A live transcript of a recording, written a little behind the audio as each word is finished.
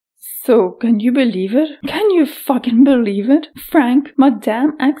So, can you believe it? Can you fucking believe it? Frank, my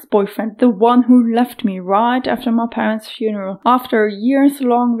damn ex-boyfriend, the one who left me right after my parents' funeral, after a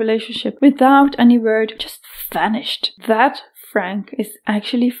years-long relationship, without any word, just vanished. That Frank is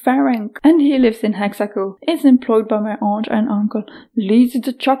actually Farenk, and he lives in Hexaco, is employed by my aunt and uncle, leads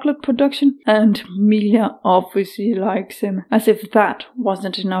the chocolate production, and Melia obviously likes him. As if that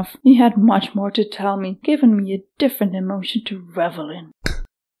wasn't enough, he had much more to tell me, giving me a different emotion to revel in.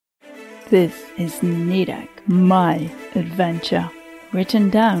 This is Nadec, my adventure, written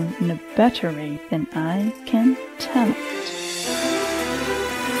down in a better way than I can tell it.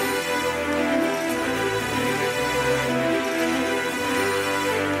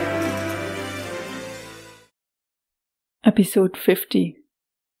 Episode 50.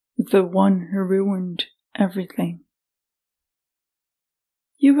 The one who ruined everything.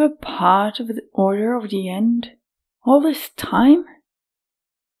 You were part of the Order of the End all this time?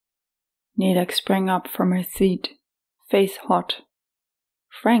 Nadec sprang up from her seat, face hot.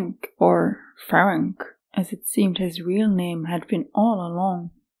 Frank, or Farenk, as it seemed his real name had been all along,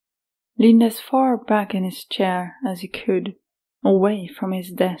 leaned as far back in his chair as he could, away from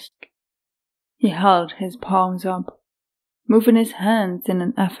his desk. He held his palms up, moving his hands in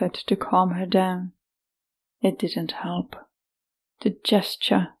an effort to calm her down. It didn't help. The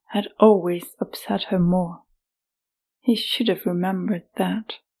gesture had always upset her more. He should have remembered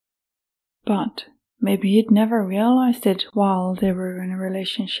that. But maybe he'd never realized it while they were in a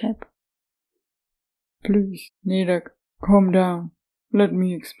relationship. Please, Nadec, calm down. Let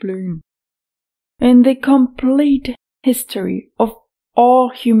me explain. In the complete history of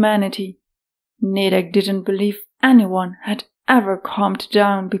all humanity, Nadec didn't believe anyone had ever calmed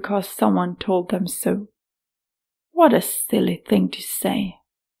down because someone told them so. What a silly thing to say.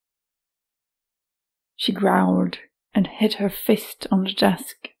 She growled and hit her fist on the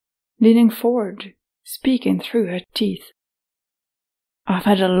desk, leaning forward, speaking through her teeth. I've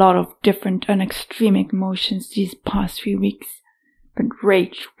had a lot of different and extreme emotions these past few weeks, but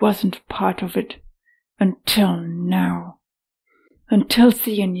rage wasn't part of it until now. Until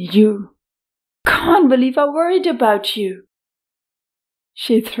seeing you. Can't believe I worried about you.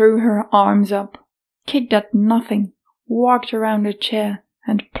 She threw her arms up, kicked at nothing, walked around the chair,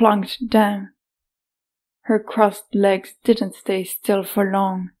 and plunked down. Her crossed legs didn't stay still for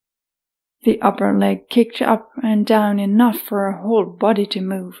long. The upper leg kicked up and down enough for her whole body to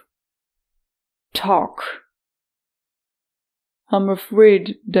move. Talk. I'm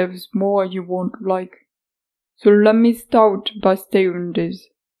afraid there's more you won't like. So let me start by saying this.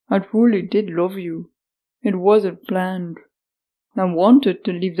 I truly did love you. It wasn't planned. I wanted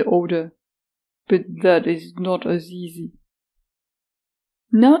to leave the Order, but that is not as easy.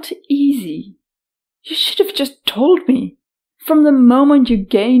 Not easy? You should have just told me. From the moment you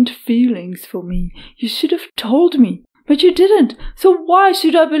gained feelings for me, you should have told me. But you didn't, so why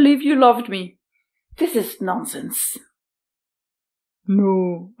should I believe you loved me? This is nonsense.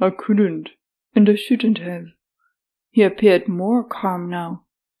 No, I couldn't, and I shouldn't have. He appeared more calm now,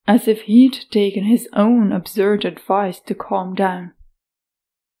 as if he'd taken his own absurd advice to calm down.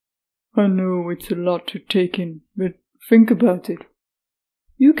 I know it's a lot to take in, but think about it.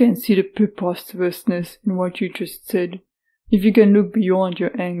 You can see the preposterousness in what you just said, if you can look beyond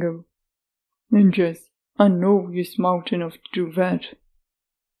your anger. And yes, I know you're smart enough to do that.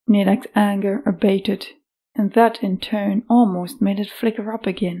 Nadec's anger abated, and that in turn almost made it flicker up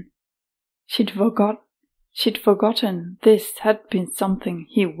again. She'd forgotten this had been something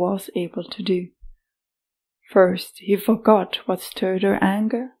he was able to do. First, he forgot what stirred her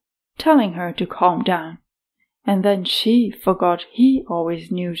anger, telling her to calm down, and then she forgot he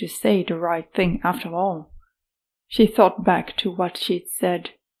always knew to say the right thing after all. She thought back to what she'd said,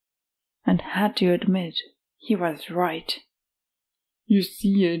 and had to admit he was right. You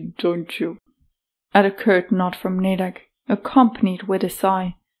see it, don't you? At a curt nod from Nadec, accompanied with a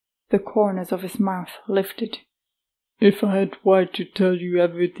sigh, the corners of his mouth lifted. If I had tried to tell you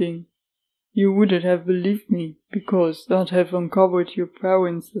everything, you wouldn't have believed me, because I'd have uncovered your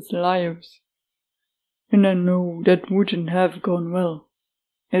parents as liars. And I know that wouldn't have gone well,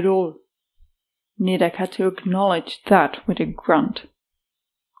 at all. Nadec had to acknowledge that with a grunt.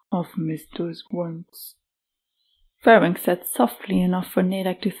 I've missed those once. Farenk said softly enough for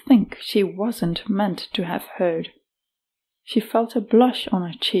Nadec to think she wasn't meant to have heard. She felt a blush on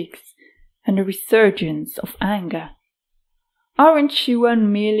her cheeks and a resurgence of anger. Aren't you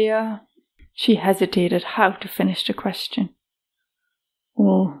and Melia? She hesitated how to finish the question.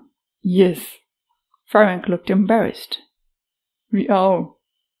 Oh, yes. Farenk looked embarrassed. We are.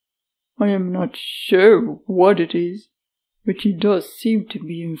 I am not sure what it is, but she does seem to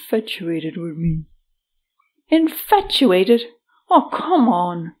be infatuated with me. Infatuated? Oh, come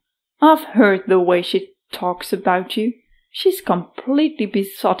on. I've heard the way she talks about you. She's completely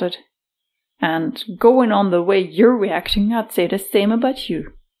besotted. And going on the way you're reacting, I'd say the same about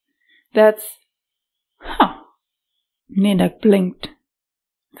you. That's... Nadec blinked.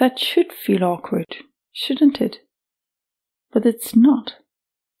 That should feel awkward, shouldn't it? But it's not.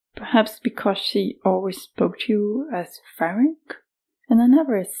 Perhaps because she always spoke to you as Farenk, and I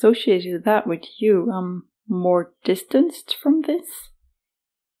never associated that with you. I'm more distanced from this.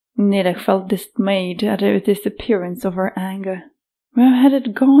 Nadec felt dismayed at the disappearance of her anger. Where had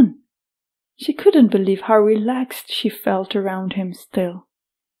it gone? She couldn't believe how relaxed she felt around him still,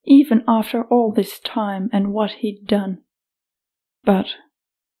 even after all this time and what he'd done. But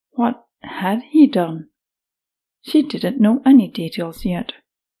what had he done? She didn't know any details yet.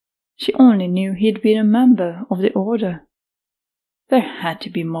 She only knew he'd been a member of the Order. There had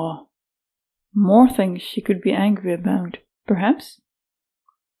to be more. More things she could be angry about, perhaps.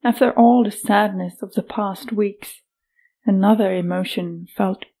 After all the sadness of the past weeks, another emotion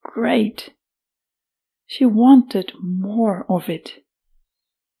felt great. She wanted more of it.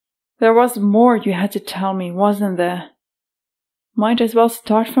 There was more you had to tell me, wasn't there? Might as well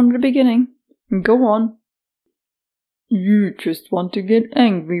start from the beginning. Go on. You just want to get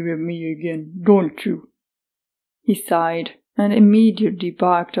angry with me again, don't you? He sighed and immediately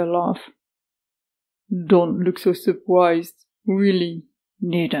barked a laugh. Don't look so surprised, really,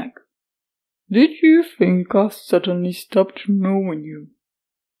 Nadec. Did you think I suddenly stopped knowing you?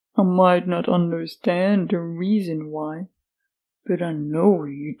 I might not understand the reason why, but I know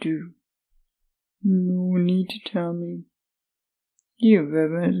you do. No need to tell me. You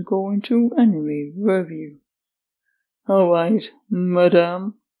weren't going to anyway, were you? All right,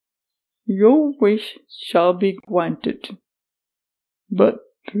 madame. Your wish shall be granted. But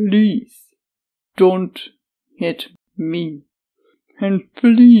please, don't hit me. And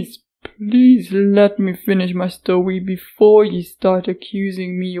please let me finish my story before you start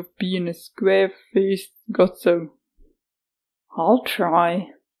accusing me of being a square-faced gotzo. I'll try.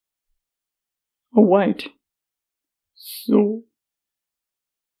 Alright. So,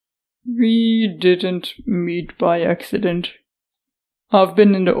 we didn't meet by accident. I've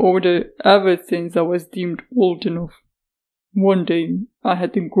been in the Order ever since I was deemed old enough. One day, I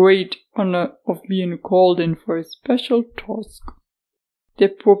had the great honor of being called in for a special task. They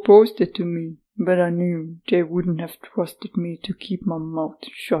proposed it to me, but I knew they wouldn't have trusted me to keep my mouth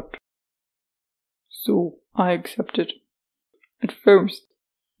shut. So I accepted. At first,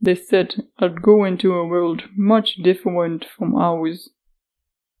 they said I'd go into a world much different from ours.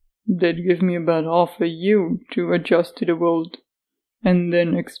 They'd give me about half a year to adjust to the world, and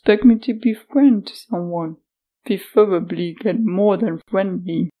then expect me to befriend someone, preferably get more than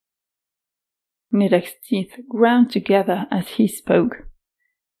friendly. Nadec's teeth ground together as he spoke.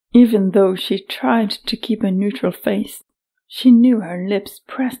 Even though she tried to keep a neutral face, she knew her lips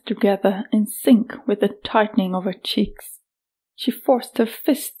pressed together in sync with the tightening of her cheeks. She forced her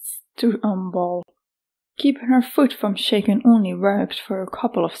fists to unball. Keeping her foot from shaking only worked for a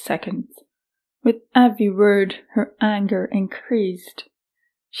couple of seconds. With every word, her anger increased.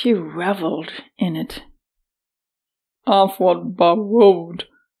 She reveled in it. I thought by world,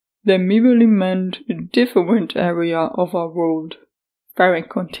 they merely meant a different area of our world. Farenk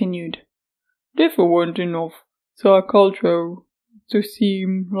continued. Different enough so our culture to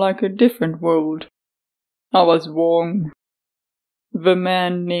seem like a different world. I was wrong. The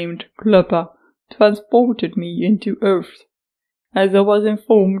man named Klopper transported me into Earth, as I was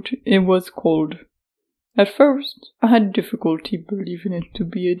informed it was called. At first, I had difficulty believing it to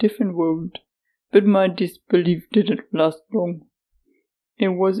be a different world, but my disbelief didn't last long. It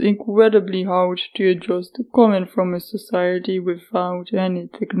was incredibly hard to adjust to coming from a society without any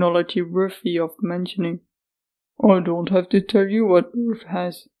technology worthy of mentioning. I don't have to tell you what Earth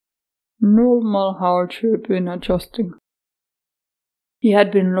has. Normal hardship in adjusting. He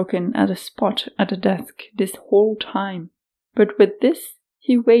had been looking at a spot at the desk this whole time, but with this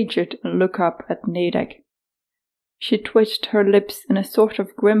he wagered a look up at Nadec. She twitched her lips in a sort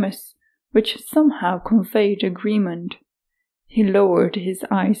of grimace, which somehow conveyed agreement. He lowered his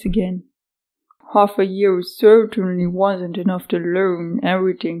eyes again. Half a year certainly wasn't enough to learn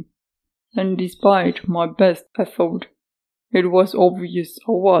everything, and despite my best effort, it was obvious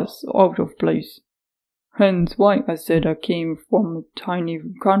I was out of place. Hence why I said I came from a tiny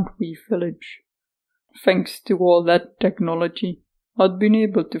country village. Thanks to all that technology, I'd been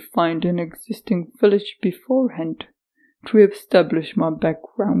able to find an existing village beforehand to establish my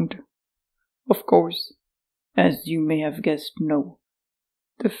background. Of course, as you may have guessed, no.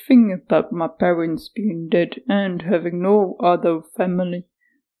 The thing about my parents being dead and having no other family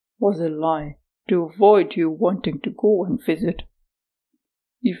was a lie to avoid you wanting to go and visit.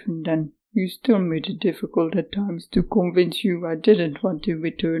 Even then, you still made it difficult at times to convince you I didn't want to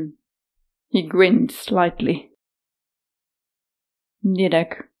return. He grinned slightly.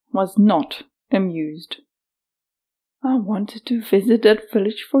 Nadec was not amused. I wanted to visit that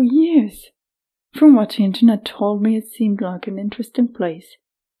village for years. From what the internet told me, it seemed like an interesting place.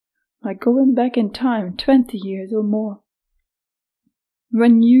 Like going back in time 20 years or more.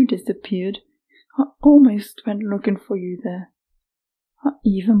 When you disappeared, I almost went looking for you there. I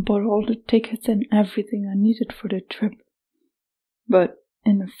even bought all the tickets and everything I needed for the trip. But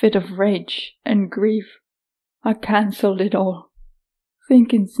in a fit of rage and grief, I cancelled it all,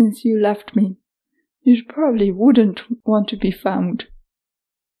 thinking since you left me, you probably wouldn't want to be found.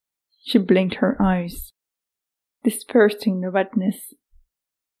 She blinked her eyes, dispersing the wetness.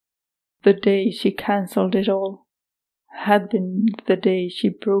 The day she cancelled it all had been the day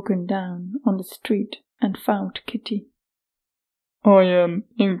she'd broken down on the street and found Kitty. I am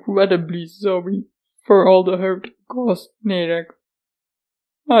incredibly sorry for all the hurt caused, Nadec.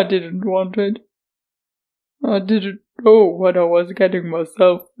 I didn't want it. I didn't know what I was getting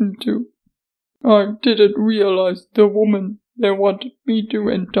myself into. I didn't realize the woman they wanted me to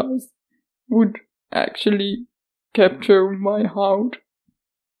entice would actually capture my heart.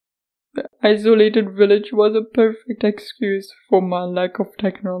 The isolated village was a perfect excuse for my lack of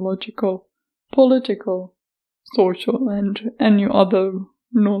technological, political, social, and any other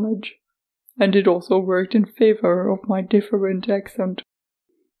knowledge, and it also worked in favor of my different accent.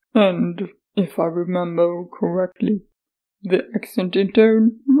 And, if I remember correctly, the accent in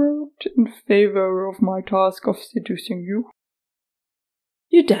turn worked in favor of my task of seducing you.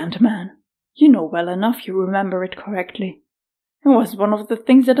 You damned man. You know well enough you remember it correctly. It was one of the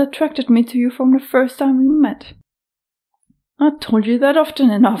things that attracted me to you from the first time we met. I told you that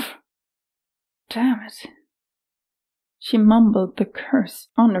often enough. Damn it. She mumbled the curse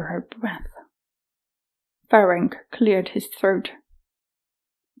under her breath. Farenk cleared his throat.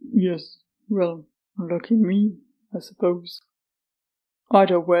 Yes, well, lucky me, I suppose.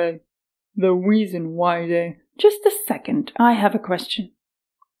 Either way, the reason why they... Just a second, I have a question.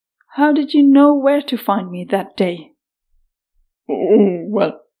 How did you know where to find me that day? Oh,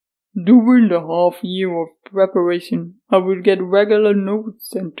 well, during the half year of preparation, I would get regular notes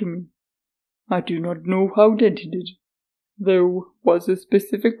sent to me. I do not know how they did it. There was a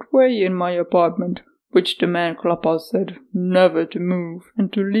specific tray in my apartment, which the man Klappa said never to move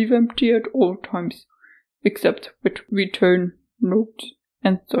and to leave empty at all times, except with return notes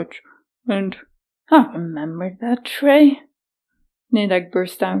and such, and... I remember that tray, Nadec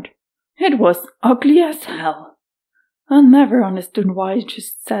burst out. It was ugly as hell. I never understood why it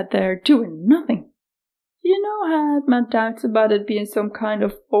just sat there doing nothing. You know, I had my doubts about it being some kind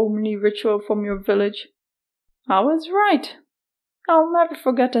of omni ritual from your village. I was right. I'll never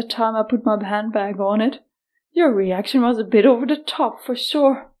forget that time I put my handbag on it. Your reaction was a bit over the top, for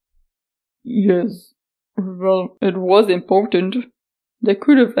sure. Yes, well, it was important. They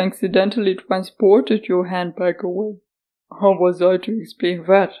could have accidentally transported your handbag away. How was I to explain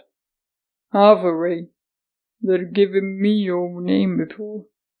that? Avery, they'd given me your name before,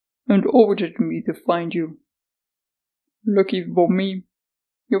 and ordered me to find you. Lucky for me,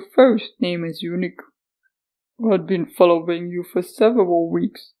 your first name is unique. I'd been following you for several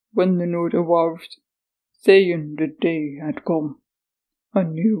weeks when the note arrived, saying the day had come. I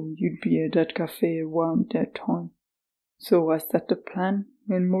knew you'd be at that cafe around that time, so I set the plan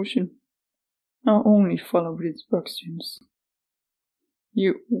in motion. I only followed instructions.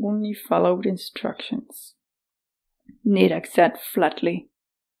 You only followed instructions, Nadec said flatly.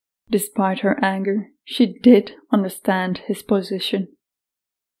 Despite her anger, she did understand his position.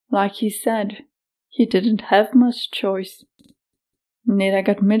 Like he said, he didn't have much choice. Nadec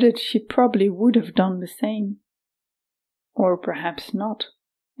admitted she probably would have done the same. Or perhaps not.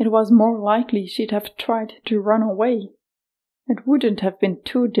 It was more likely she'd have tried to run away. It wouldn't have been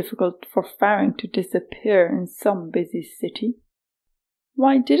too difficult for Farenk to disappear in some busy city.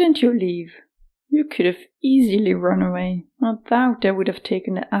 Why didn't you leave? You could have easily run away. I doubt they would have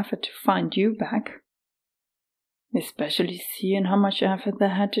taken the effort to find you back. Especially seeing how much effort they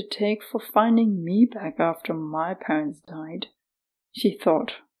had to take for finding me back after my parents died, she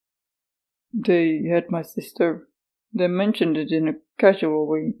thought. They had my sister. They mentioned it in a casual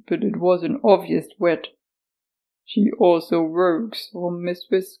way, but it was an obvious threat. She also works for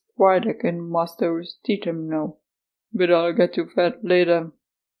Mistress Nadec and Master Steetham now, but I'll get to that later.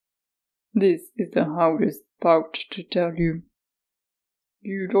 This is the hardest part to tell you.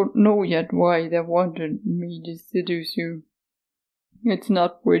 You don't know yet why they wanted me to seduce you. It's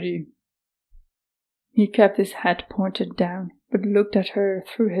not pretty. He kept his head pointed down, but looked at her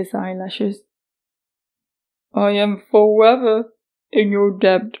through his eyelashes. I am forever in your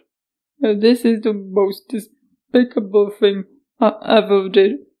debt. This is the most despicable thing I ever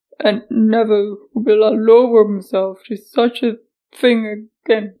did, and never will I lower myself to such a thing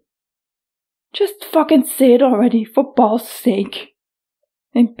again. Just fucking say it already, for balls' sake.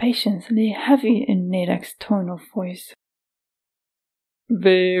 Impatience lay heavy in Nadec's tone of voice.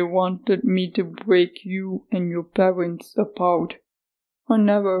 They wanted me to break you and your parents apart. I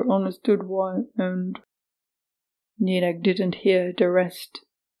never understood why, and... Nadec didn't hear the rest.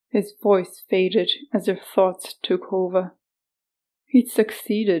 His voice faded as her thoughts took over. He'd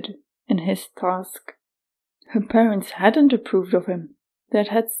succeeded in his task. Her parents hadn't approved of him. They'd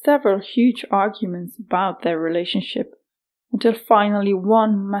had several huge arguments about their relationship, until finally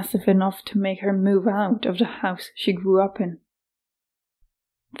one massive enough to make her move out of the house she grew up in.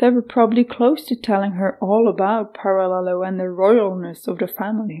 They were probably close to telling her all about Parallelian and the royalness of the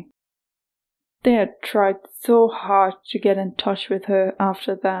family. They had tried so hard to get in touch with her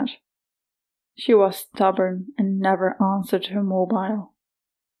after that. She was stubborn and never answered her mobile.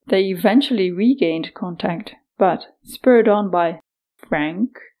 They eventually regained contact, but spurred on by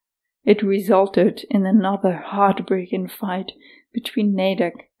Farenk, it resulted in another heartbreaking fight between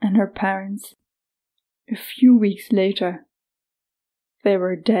Nadec and her parents. A few weeks later, they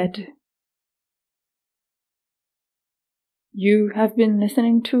were dead. You have been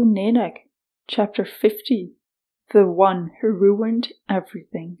listening to Nadec, Chapter 50, The One Who Ruined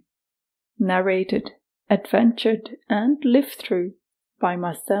Everything. Narrated, adventured, and lived through by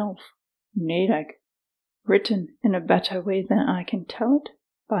myself, Nadec. Written in a better way than I can tell it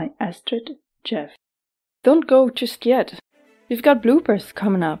by Astrid Ch. Don't go just yet. We've got bloopers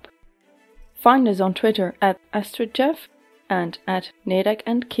coming up. Find us on Twitter at Astrid Ch and at Nadec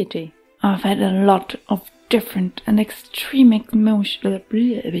and Kitty. I've had a lot of different and extreme emotions.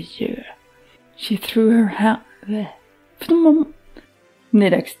 She threw her hand.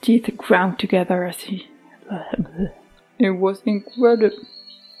 Nadec's teeth ground together as he. It was incredible.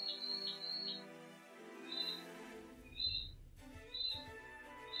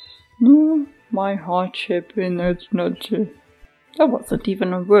 No, my hardship in it not. That wasn't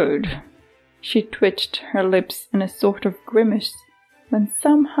even a word. She twitched her lips in a sort of grimace, when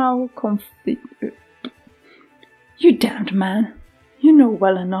somehow You damned man. You know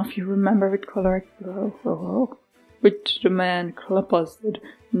well enough you remember it correctly. Which the man Clapper said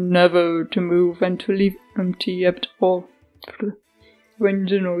never to move and to leave empty at all. When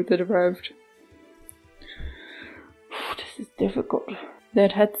the note had arrived. This is difficult.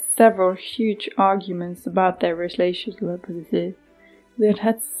 They'd had several huge arguments about their relationship. They'd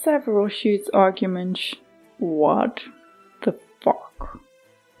had several huge arguments. What the fuck?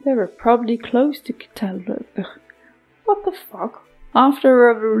 They were probably close to tell. What the fuck? After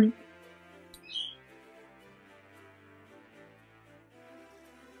a